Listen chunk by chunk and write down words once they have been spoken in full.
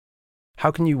How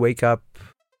can you wake up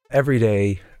every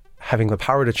day having the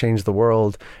power to change the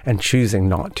world and choosing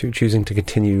not to, choosing to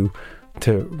continue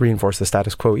to reinforce the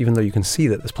status quo, even though you can see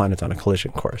that this planet's on a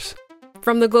collision course?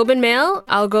 From the Globe and Mail,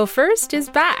 I'll Go First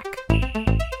is back.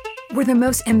 We're the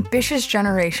most ambitious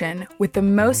generation with the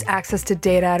most access to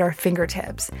data at our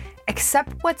fingertips.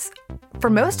 Except what's,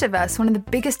 for most of us, one of the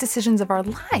biggest decisions of our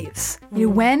lives. You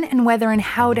know, when and whether and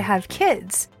how to have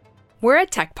kids. We're a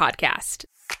tech podcast.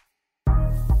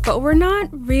 But we're not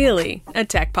really a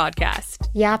tech podcast.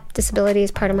 Yep, disability is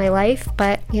part of my life,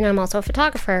 but, I'm also a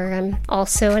photographer. I'm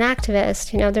also an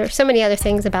activist. There are so many other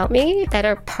things about me that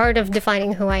are part of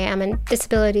defining who I am, and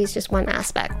disability is just one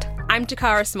aspect. I'm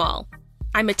Takara Small.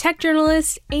 I'm a tech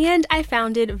journalist, and I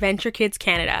founded Venture Kids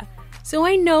Canada, so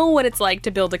I know what it's like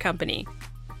to build a company.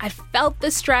 I've felt the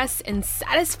stress and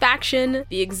satisfaction,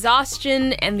 the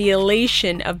exhaustion, and the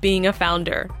elation of being a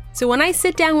founder. So when I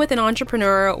sit down with an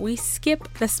entrepreneur, we skip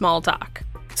the small talk.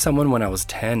 Someone when I was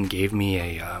 10 gave me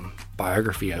a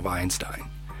biography of Einstein.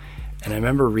 And I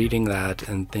remember reading that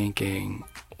and thinking,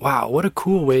 wow, what a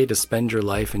cool way to spend your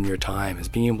life and your time, is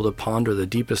being able to ponder the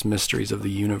deepest mysteries of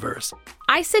the universe.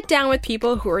 I sit down with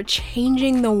people who are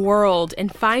changing the world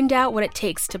and find out what it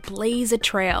takes to blaze a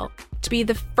trail, to be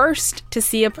the first to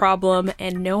see a problem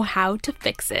and know how to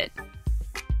fix it.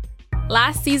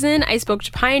 Last season, I spoke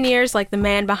to pioneers like the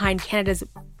man behind Canada's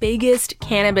biggest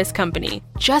cannabis company,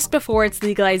 just before its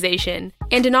legalization,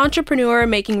 and an entrepreneur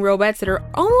making robots that are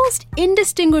almost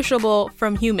indistinguishable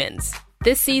from humans.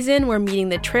 This season, we're meeting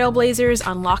the trailblazers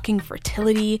unlocking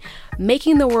fertility,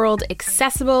 making the world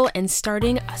accessible, and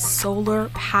starting a solar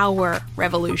power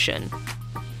revolution.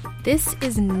 This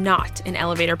is not an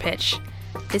elevator pitch.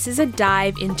 This is a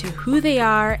dive into who they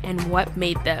are and what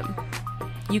made them.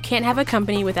 You can't have a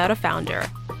company without a founder,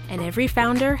 and every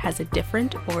founder has a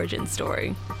different origin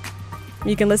story.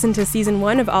 You can listen to Season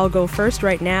 1 of I'll Go First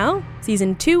right now.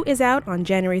 Season 2 is out on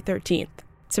January 13th.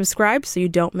 Subscribe so you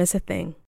don't miss a thing.